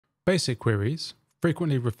Basic queries,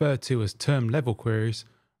 frequently referred to as term level queries,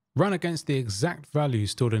 run against the exact value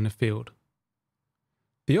stored in a field.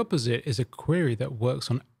 The opposite is a query that works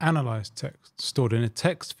on analyzed text stored in a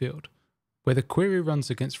text field, where the query runs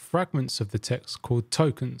against fragments of the text called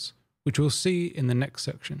tokens, which we'll see in the next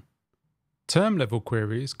section. Term level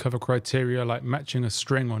queries cover criteria like matching a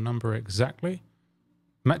string or number exactly,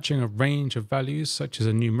 matching a range of values such as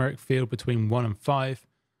a numeric field between 1 and 5,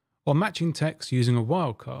 or matching text using a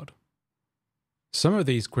wildcard. Some of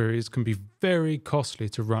these queries can be very costly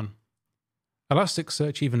to run.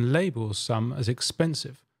 Elasticsearch even labels some as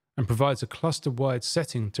expensive and provides a cluster-wide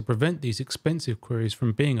setting to prevent these expensive queries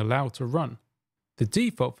from being allowed to run. The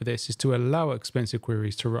default for this is to allow expensive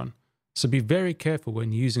queries to run, so be very careful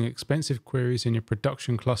when using expensive queries in your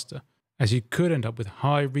production cluster, as you could end up with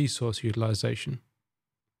high resource utilization.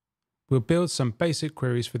 We'll build some basic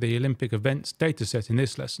queries for the Olympic events dataset in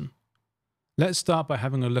this lesson. Let's start by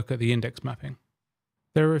having a look at the index mapping.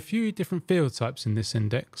 There are a few different field types in this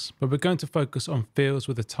index, but we're going to focus on fields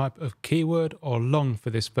with a type of keyword or long for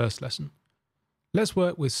this first lesson. Let's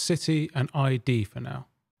work with city and ID for now.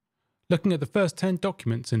 Looking at the first 10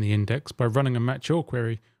 documents in the index by running a match all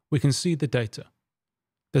query, we can see the data.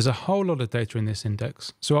 There's a whole lot of data in this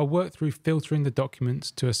index, so I'll work through filtering the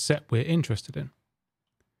documents to a set we're interested in.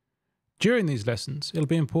 During these lessons, it'll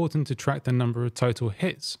be important to track the number of total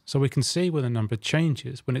hits so we can see where the number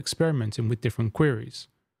changes when experimenting with different queries.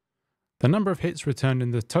 The number of hits returned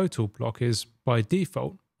in the total block is, by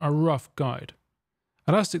default, a rough guide.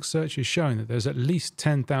 Elasticsearch is showing that there's at least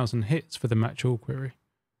 10,000 hits for the match all query.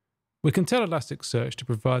 We can tell Elasticsearch to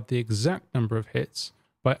provide the exact number of hits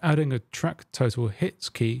by adding a track total hits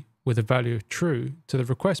key with a value of true to the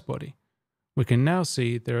request body. We can now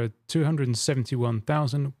see there are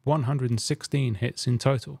 271,116 hits in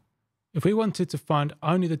total. If we wanted to find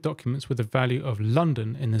only the documents with a value of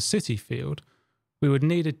London in the city field, we would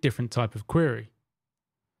need a different type of query.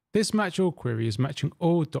 This match all query is matching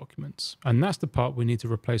all documents, and that's the part we need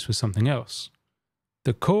to replace with something else.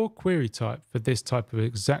 The core query type for this type of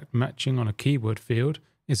exact matching on a keyword field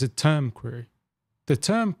is a term query. The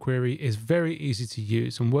term query is very easy to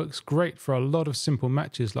use and works great for a lot of simple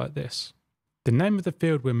matches like this. The name of the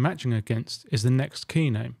field we're matching against is the next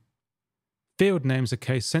key name. Field names are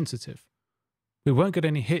case sensitive. We won't get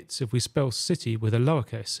any hits if we spell city with a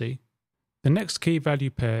lowercase c. The next key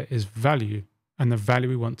value pair is value and the value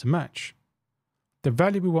we want to match. The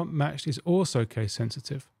value we want matched is also case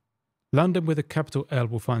sensitive. London with a capital L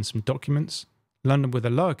will find some documents. London with a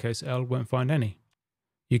lowercase l won't find any.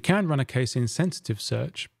 You can run a case insensitive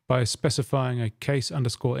search by specifying a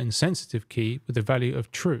case_insensitive key with the value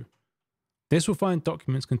of true. This will find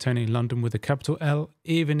documents containing London with a capital L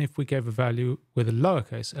even if we gave a value with a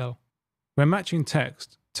lowercase l. When matching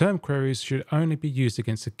text, term queries should only be used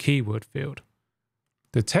against a keyword field.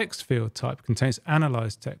 The text field type contains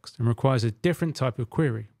analyzed text and requires a different type of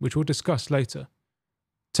query, which we'll discuss later.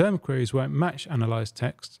 Term queries won't match analyzed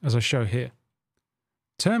text, as I show here.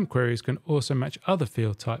 Term queries can also match other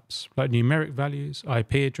field types, like numeric values,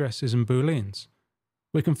 IP addresses, and booleans.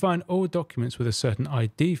 We can find all documents with a certain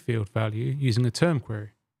ID field value using a term query.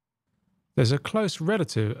 There's a close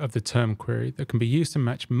relative of the term query that can be used to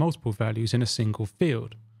match multiple values in a single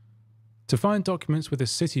field. To find documents with a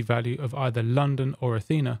city value of either London or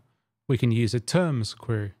Athena, we can use a terms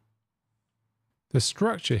query. The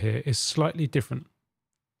structure here is slightly different.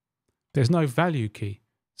 There's no value key,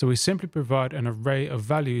 so we simply provide an array of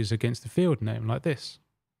values against the field name like this.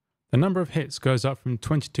 The number of hits goes up from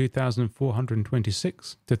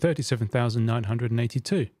 22,426 to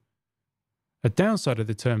 37,982. A downside of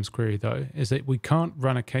the terms query, though, is that we can't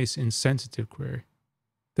run a case-insensitive query.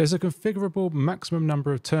 There's a configurable maximum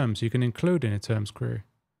number of terms you can include in a terms query.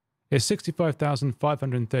 It's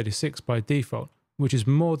 65,536 by default, which is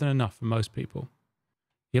more than enough for most people.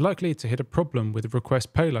 You're likely to hit a problem with the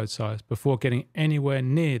request payload size before getting anywhere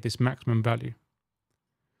near this maximum value.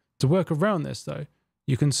 To work around this, though,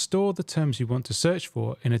 you can store the terms you want to search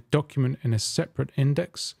for in a document in a separate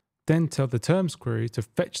index, then tell the terms query to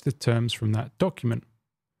fetch the terms from that document.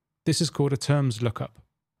 This is called a terms lookup.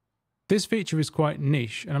 This feature is quite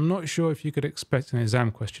niche, and I'm not sure if you could expect an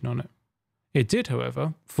exam question on it. It did,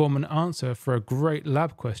 however, form an answer for a great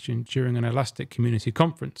lab question during an Elastic community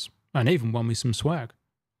conference, and even won me some swag.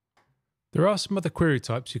 There are some other query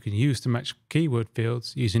types you can use to match keyword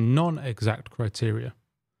fields using non-exact criteria.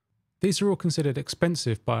 These are all considered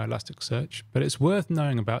expensive by Elasticsearch, but it's worth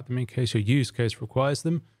knowing about them in case your use case requires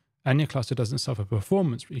them and your cluster doesn't suffer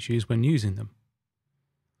performance issues when using them.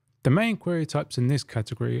 The main query types in this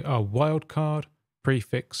category are wildcard,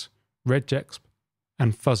 prefix, regexp,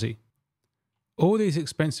 and fuzzy. All these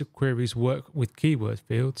expensive queries work with keyword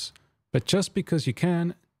fields, but just because you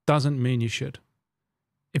can doesn't mean you should.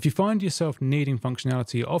 If you find yourself needing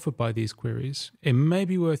functionality offered by these queries, it may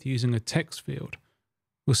be worth using a text field.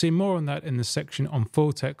 We'll see more on that in the section on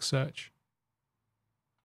full text search.